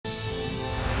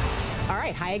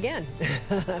right, hi again.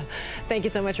 Thank you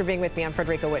so much for being with me. I'm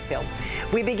Frederica Whitfield.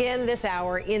 We begin this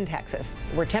hour in Texas,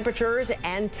 where temperatures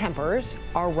and tempers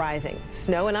are rising.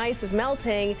 Snow and ice is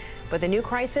melting, but the new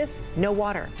crisis, no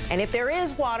water. And if there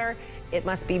is water, it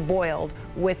must be boiled,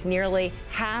 with nearly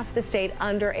half the state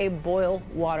under a boil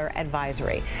water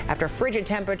advisory. After frigid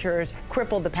temperatures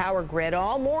crippled the power grid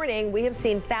all morning, we have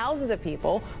seen thousands of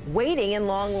people waiting in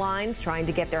long lines trying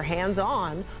to get their hands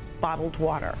on bottled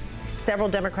water. Several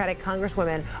Democratic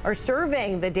congresswomen are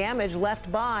surveying the damage left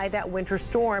by that winter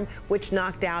storm, which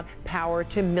knocked out power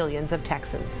to millions of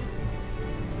Texans.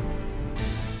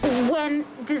 When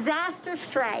disaster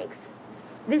strikes,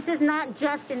 this is not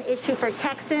just an issue for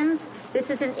Texans. This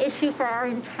is an issue for our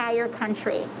entire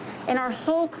country. And our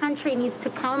whole country needs to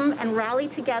come and rally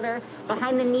together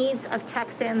behind the needs of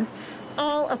Texans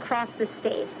all across the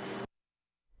state.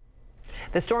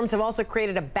 The storms have also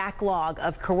created a backlog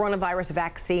of coronavirus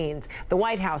vaccines. The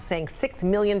White House saying 6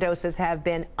 million doses have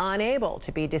been unable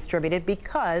to be distributed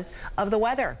because of the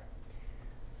weather.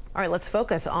 All right, let's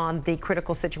focus on the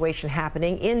critical situation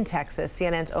happening in Texas.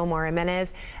 CNN's Omar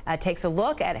Jimenez takes a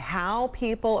look at how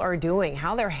people are doing,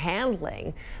 how they're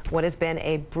handling what has been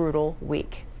a brutal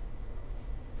week.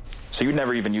 So you'd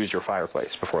never even used your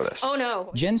fireplace before this? Oh,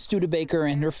 no. Jen Studebaker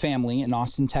and her family in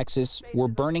Austin, Texas, were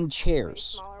burning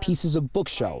chairs, pieces of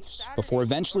bookshelves, before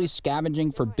eventually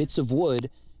scavenging for bits of wood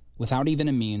without even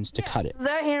a means to cut it.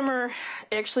 That hammer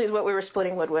actually is what we were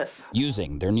splitting wood with.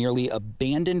 Using their nearly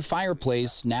abandoned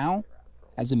fireplace now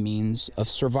as a means of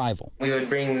survival. We would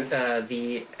bring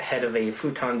the head of a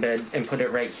futon bed and put it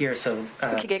right here so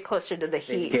we could get closer to the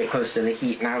heat. Get close to the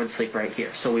heat, and I would sleep right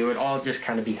here. So we would all just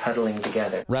kind of be huddling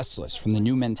together. Restless from the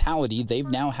new mentality they've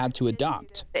now had to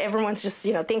adopt. Everyone's just,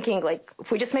 thinking like,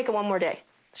 if we just make it one more day,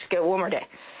 just get one more day.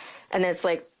 And then it's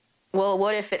like, well,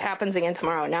 what if it happens again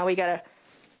tomorrow? Now we gotta,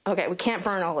 okay, we can't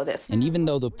burn all of this. And even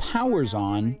though the power's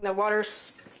on, the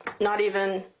water's not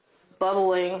even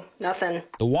bubbling, nothing.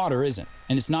 The water isn't.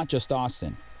 And it's not just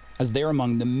Austin, as they're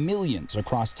among the millions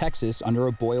across Texas under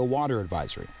a boil water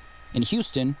advisory. In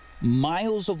Houston,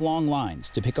 miles of long lines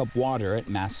to pick up water at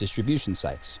mass distribution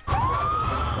sites.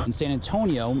 In San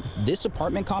Antonio, this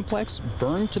apartment complex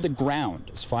burned to the ground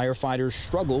as firefighters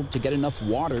struggled to get enough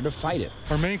water to fight it.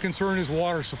 Our main concern is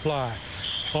water supply.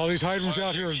 All these hydrants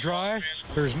out here are dry.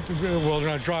 Well, they're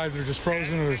not dry, they're just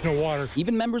frozen, and there's no water.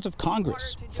 Even members of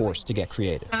Congress forced to get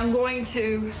creative. I'm going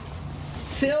to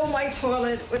fill my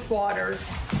toilet with water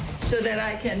so that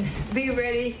I can be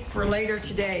ready for later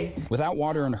today. Without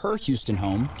water in her Houston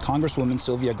home, Congresswoman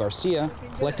Sylvia Garcia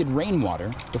collected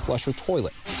rainwater to flush her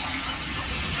toilet.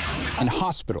 And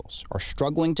hospitals are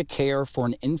struggling to care for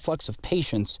an influx of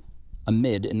patients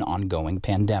amid an ongoing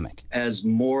pandemic. As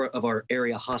more of our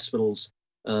area hospitals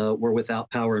were without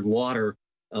power and water,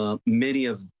 many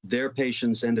of their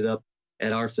patients ended up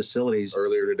at our facilities.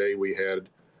 Earlier today, we had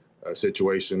a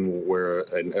situation where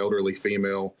an elderly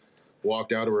female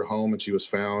walked out of her home and she was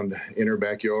found in her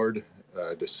backyard,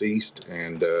 deceased,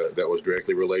 and that was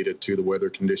directly related to the weather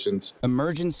conditions.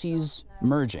 Emergencies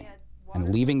merging and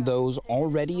leaving those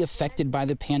already affected by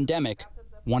the pandemic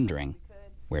wondering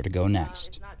where to go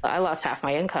next. I lost half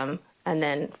my income, and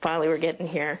then finally we're getting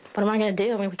here. What am I going to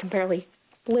do? I mean, we can barely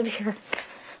live here.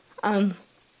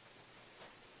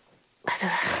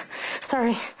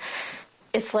 Sorry.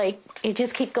 It's like you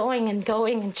just keep going and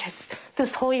going, and just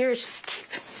this whole year just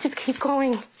keep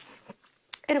going.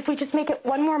 And if we just make it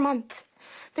one more month,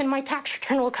 then my tax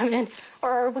return will come in,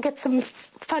 or we'll get some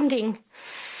funding.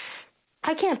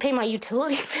 I can't pay my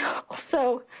utility bill,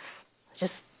 so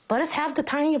just let us have the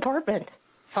tiny apartment.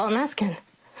 That's all I'm asking.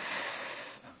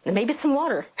 And maybe some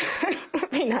water.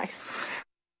 It'd be nice.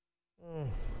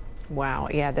 Wow,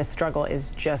 yeah, this struggle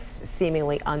is just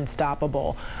seemingly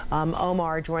unstoppable.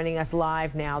 Omar joining us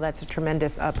live now. That's a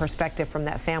tremendous perspective from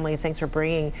that family. Thanks for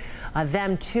bringing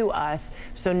them to us.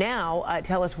 So now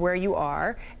tell us where you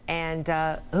are and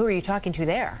who are you talking to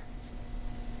there?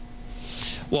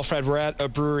 Well, Fred, we're at a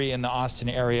brewery in the Austin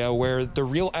area where the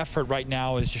real effort right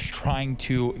now is just trying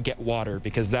to get water,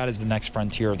 because that is the next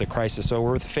frontier of the crisis. So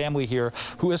we're with a family here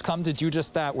who has come to do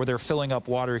just that, where they're filling up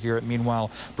water here at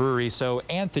Meanwhile Brewery. So,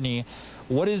 Anthony,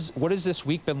 what has this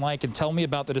week been like? And tell me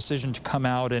about the decision to come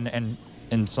out and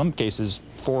in some cases,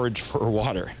 forage for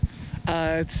water.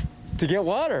 It's to get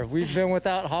water. We've been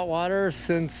without hot water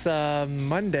since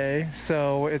Monday,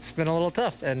 so it's been a little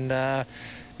tough. And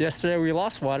yesterday we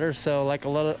lost water, so like a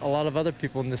lot of other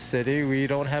people in the city, we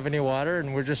don't have any water,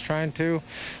 and we're just trying to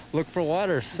look for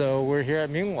water. So we're here at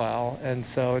Meanwhile, and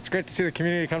so it's great to see the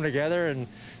community come together and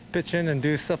pitch in and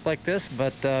do stuff like this.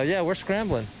 But yeah, we're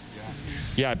scrambling.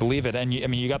 Yeah, I believe it. And I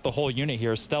mean, you got the whole unit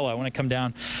here. Stella, I want to come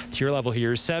down to your level here.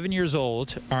 You're 7 years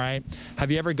old, all right?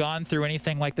 Have you ever gone through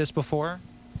anything like this before?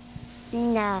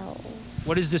 No.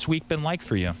 What has this week been like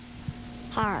for you?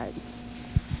 Hard.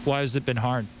 Why has it been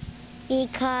hard?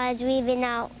 Because we've been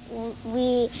out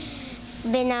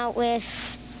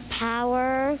with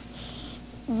power,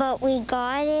 but we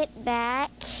got it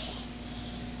back,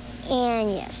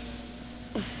 and yes.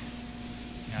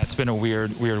 Yeah, it's been a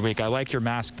weird week. I like your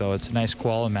mask, though. It's a nice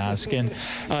koala mask. And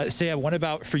Sam, what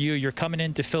about for you? You're coming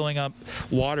into filling up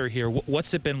water here.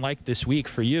 What's it been like this week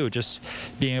for you, just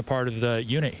being a part of the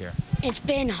unit here? It's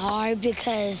been hard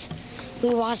because we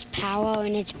lost power,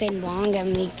 and it's been long,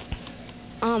 and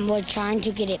we're trying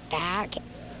to get it back.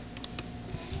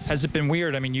 Has it been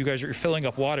weird? I mean, you guys are filling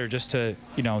up water just to,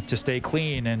 you know, to stay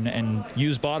clean and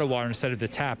use bottled water instead of the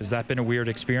tap. Has that been a weird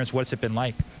experience? What's it been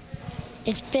like?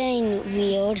 It's been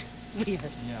weird. Yeah.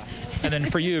 And then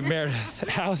for you, Meredith,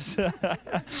 how's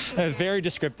very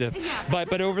descriptive.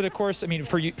 But over the course, I mean,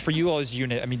 for you all as a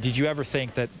unit, I mean, did you ever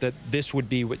think that this would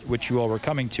be what you all were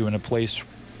coming to in a place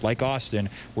like Austin,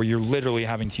 where you're literally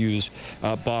having to use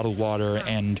bottled water?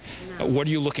 And what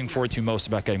are you looking forward to most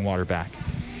about getting water back?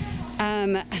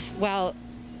 Well,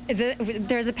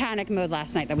 there's a panic mode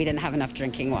last night that we didn't have enough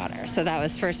drinking water. So that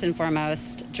was first and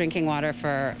foremost, drinking water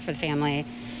for the family.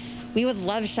 We would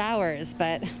love showers,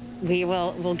 but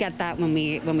we'll get that when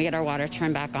we get our water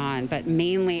turned back on. But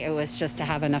mainly it was just to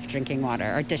have enough drinking water.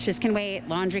 Our dishes can wait,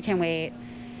 laundry can wait,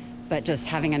 but just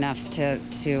having enough to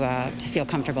feel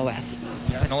comfortable with.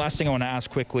 Yeah. And the last thing I want to ask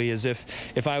quickly is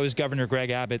if I was Governor Greg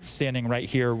Abbott standing right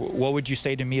here, what would you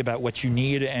say to me about what you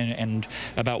need and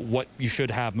about what you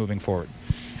should have moving forward?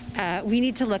 We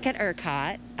need to look at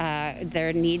ERCOT.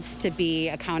 There needs to be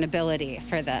accountability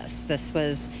for this. This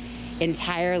was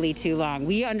entirely too long.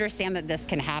 We understand that this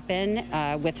can happen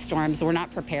with storms. We're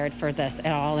not prepared for this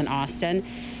at all in Austin,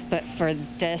 but for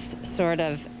this sort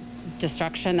of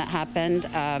destruction that happened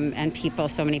and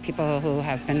so many people who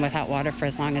have been without water for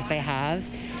as long as they have,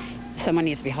 someone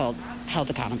needs to be held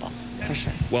accountable, for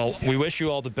sure. Well, we wish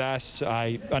you all the best.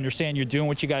 I understand you're doing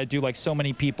what you got to do, like so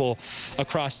many people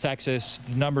across Texas.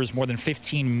 The numbers, more than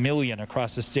 15 million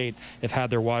across the state, have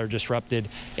had their water disrupted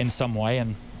in some way,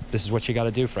 and this is what you got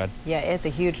to do, Fred. Yeah, it's a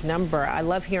huge number. I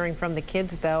love hearing from the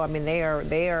kids, though. I mean, they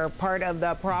are part of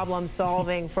the problem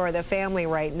solving for the family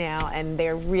right now, and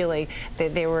they're really,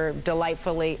 they were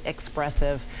delightfully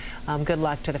expressive. Good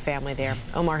luck to the family there.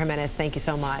 Omar Jimenez, thank you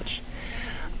so much.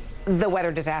 The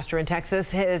weather disaster in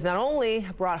Texas has not only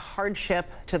brought hardship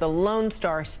to the Lone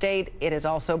Star State, it has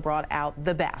also brought out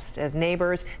the best, as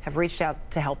neighbors have reached out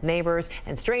to help neighbors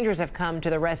and strangers have come to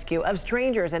the rescue of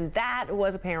strangers. And that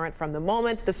was apparent from the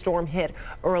moment the storm hit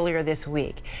earlier this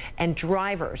week. And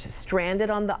drivers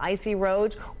stranded on the icy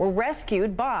roads were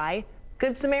rescued by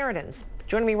Good Samaritans.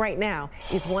 Joining me right now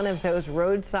is one of those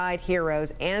roadside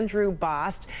heroes, Andrew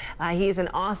Bost. He's an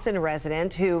Austin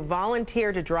resident who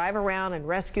volunteered to drive around and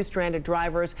rescue stranded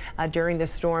drivers during the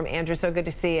storm. Andrew, so good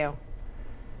to see you.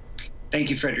 Thank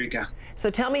you, Frederica. So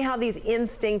tell me how these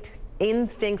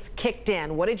instincts kicked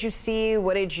in. What did you see?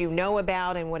 What did you know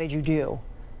about? And what did you do?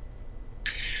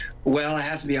 Well, I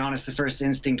have to be honest, the first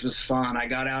instinct was fun. I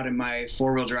got out in my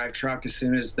four-wheel drive truck as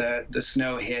soon as the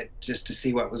snow hit, just to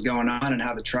see what was going on and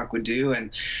how the truck would do,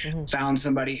 and found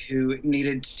somebody who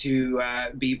needed to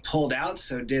be pulled out,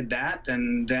 so did that.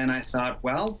 And then I thought,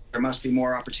 well, there must be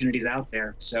more opportunities out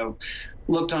there. So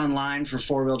looked online for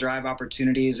four-wheel drive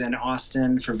opportunities in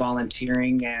Austin for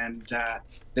volunteering, and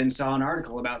then saw an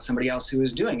article about somebody else who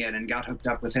was doing it and got hooked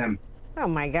up with him. Oh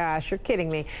my gosh, you're kidding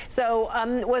me. So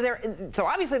so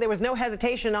obviously there was no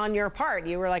hesitation on your part.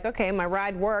 You were like, okay, my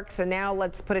ride works, and now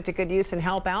let's put it to good use and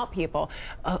help out people.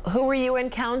 Who were you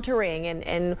encountering,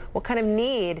 and what kind of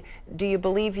need do you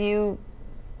believe you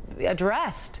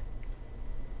addressed?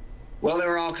 Well, there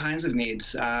were all kinds of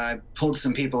needs. I pulled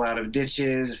some people out of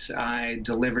ditches. I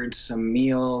delivered some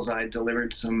meals. I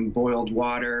delivered some boiled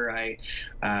water.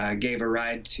 I gave a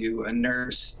ride to a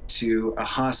nurse, to a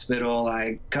hospital.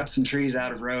 I cut some trees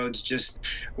out of roads, just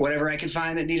whatever I could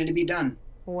find that needed to be done.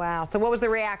 Wow. So what was the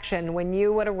reaction when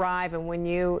you would arrive and when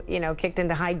you kicked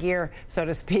into high gear, so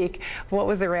to speak? What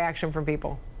was the reaction from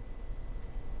people?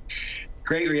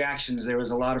 Great reactions. There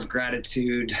was a lot of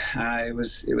gratitude. It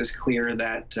was clear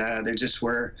that there just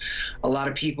were a lot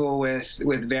of people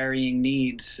with varying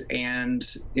needs. And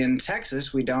in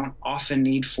Texas, we don't often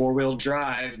need four-wheel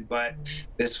drive, but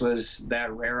this was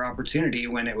that rare opportunity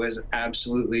when it was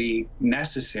absolutely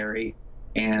necessary.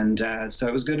 And so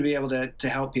it was good to be able to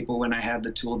help people when I had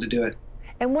the tool to do it.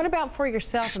 And what about for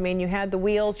yourself? I mean, you had the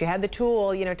wheels, you had the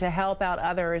tool, to help out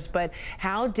others, but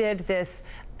how did this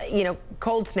you know,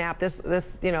 cold snap,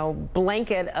 this you know,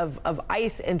 blanket of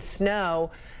ice and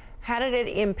snow, how did it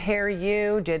impair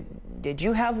you? Did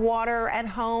you have water at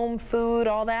home, food,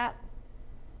 all that?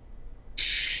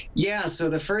 Yeah, so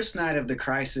the first night of the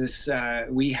crisis,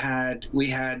 we had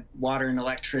water and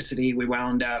electricity. We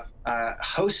wound up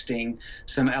hosting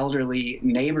some elderly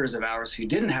neighbors of ours who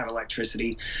didn't have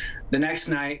electricity. The next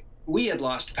night, we had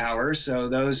lost power, so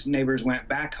those neighbors went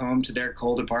back home to their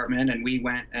cold apartment, and we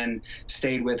went and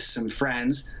stayed with some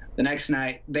friends. The next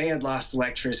night, they had lost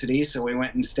electricity, so we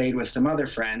went and stayed with some other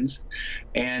friends.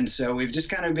 And so we've just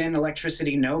kind of been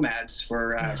electricity nomads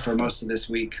for most of this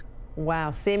week.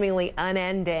 Wow, seemingly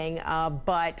unending,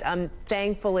 but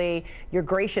thankfully your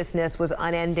graciousness was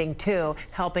unending too,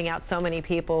 helping out so many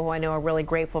people who I know are really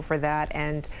grateful for that.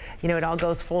 And, you know, it all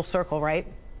goes full circle, right?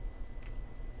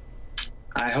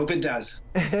 I hope it does.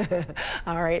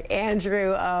 All right,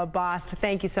 Andrew Bost,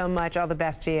 thank you so much. All the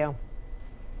best to you.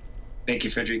 Thank you,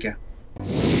 Frederica.